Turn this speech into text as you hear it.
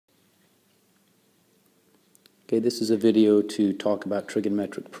Okay, this is a video to talk about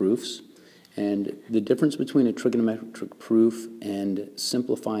trigonometric proofs, and the difference between a trigonometric proof and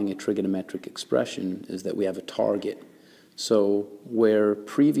simplifying a trigonometric expression is that we have a target. So where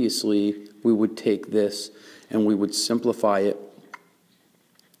previously we would take this and we would simplify it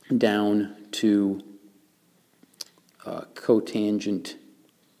down to cotangent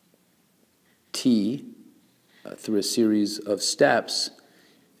t through a series of steps,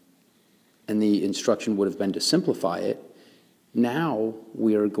 and the instruction would have been to simplify it. Now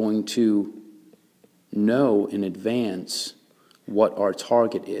we are going to know in advance what our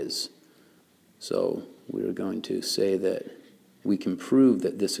target is. So we're going to say that we can prove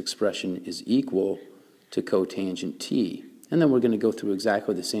that this expression is equal to cotangent t. And then we're going to go through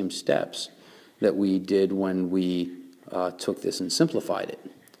exactly the same steps that we did when we took this and simplified it.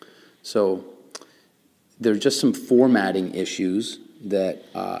 So there are just some formatting issues that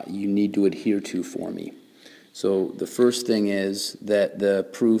you need to adhere to for me. So the first thing is that the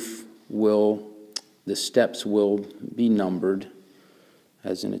steps will be numbered,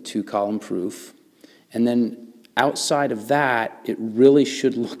 as in a two-column proof. And then outside of that, it really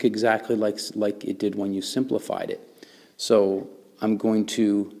should look exactly like it did when you simplified it. So I'm going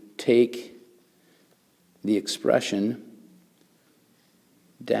to take the expression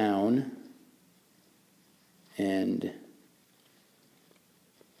down and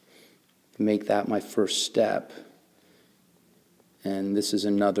make that my first step. And this is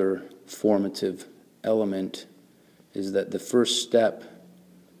another formative element, is that the first step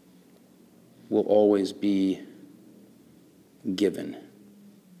will always be given.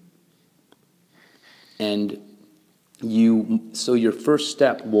 And so your first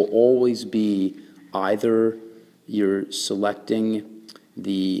step will always be either you're selecting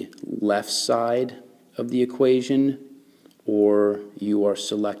the left side of the equation or you are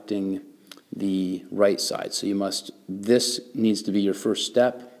selecting the right side. So this needs to be your first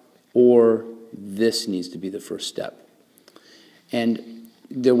step, or this needs to be the first step. And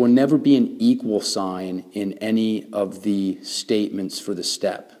there will never be an equal sign in any of the statements for the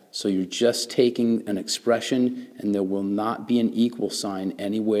step. So you're just taking an expression, and there will not be an equal sign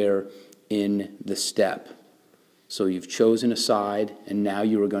anywhere in the step. So you've chosen a side, and now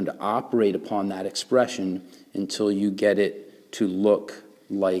you are going to operate upon that expression until you get it to look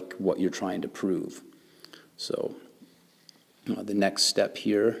like what you're trying to prove. So the next step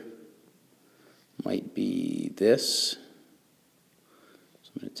here might be this.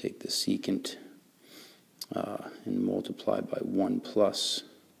 So I'm going to take the secant and multiply by 1 plus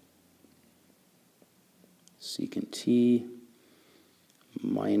secant t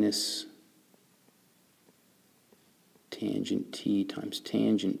minus tangent t times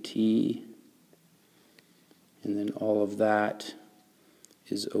tangent t, and then all of that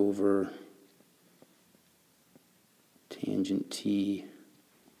is over tangent t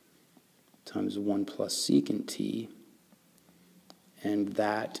times 1 plus secant t, and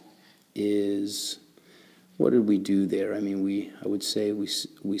that is, what did we do there? I mean, I would say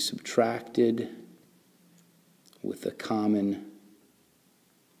we subtracted with a common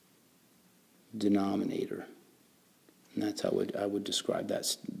denominator, and that's how I would describe that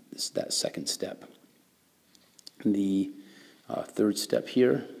second step. The third step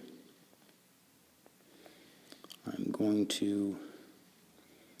here, I'm going to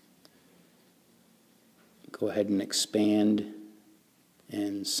go ahead and expand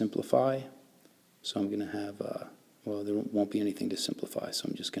and simplify. So I'm going to have, well, there won't be anything to simplify, so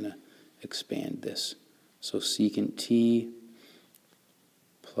I'm just going to expand this. So secant t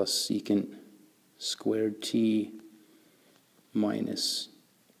plus secant squared t minus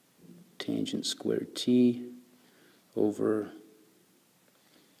tangent squared t over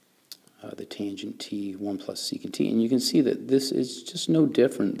the tangent t, 1 plus secant t. And you can see that this is just no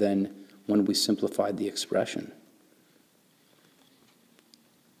different than when we simplified the expression.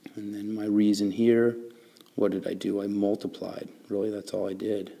 And then my reason here, what did I do? I multiplied. Really, that's all I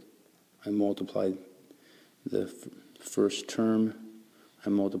did. I multiplied the first term, I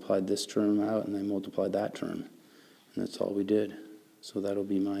multiplied this term out, and I multiplied that term. And that's all we did. So that'll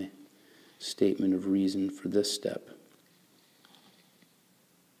be my statement of reason for this step.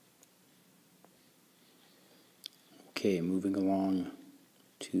 Okay, moving along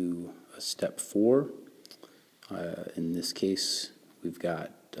to step 4. In this case, we've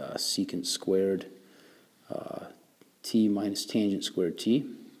got secant squared t minus tangent squared t,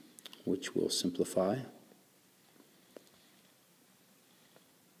 which will simplify.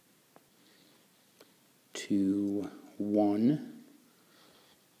 To 1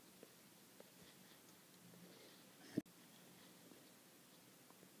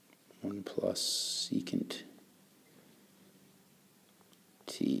 plus secant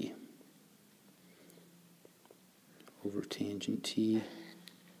t over tangent t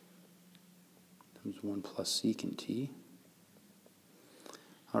times 1 plus secant t.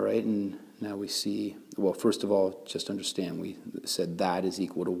 All right, and now we see, well, first of all, just understand, we said that is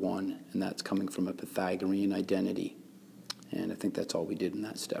equal to 1, and that's coming from a Pythagorean identity. And I think that's all we did in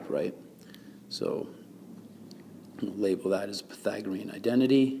that step, right? So we'll label that as a Pythagorean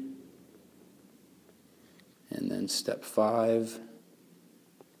identity. And then step 5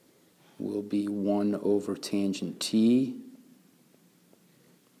 will be 1 over tangent t,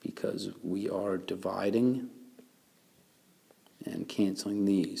 because we are dividing and canceling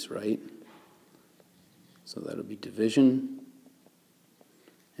these, right? So that'll be division.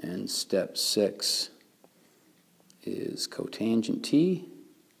 And step 6 is cotangent t.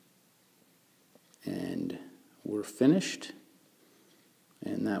 And we're finished.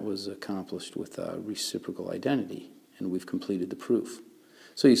 And that was accomplished with a reciprocal identity. And we've completed the proof.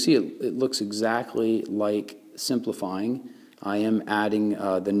 So you see it looks exactly like simplifying. I am adding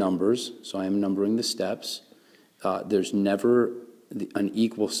the numbers, so I am numbering the steps. There's never, an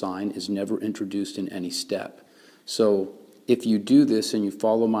equal sign is never introduced in any step. So if you do this and you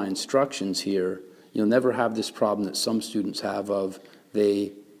follow my instructions here, you'll never have this problem that some students have of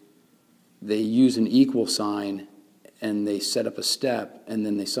they use an equal sign and they set up a step and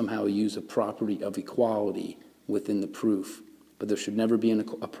then they somehow use a property of equality within the proof. But there should never be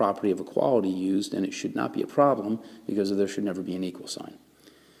a property of equality used, and it should not be a problem because there should never be an equal sign.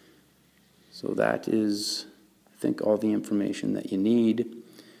 So that is, I think, all the information that you need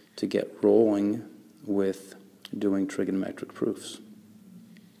to get rolling with doing trigonometric proofs.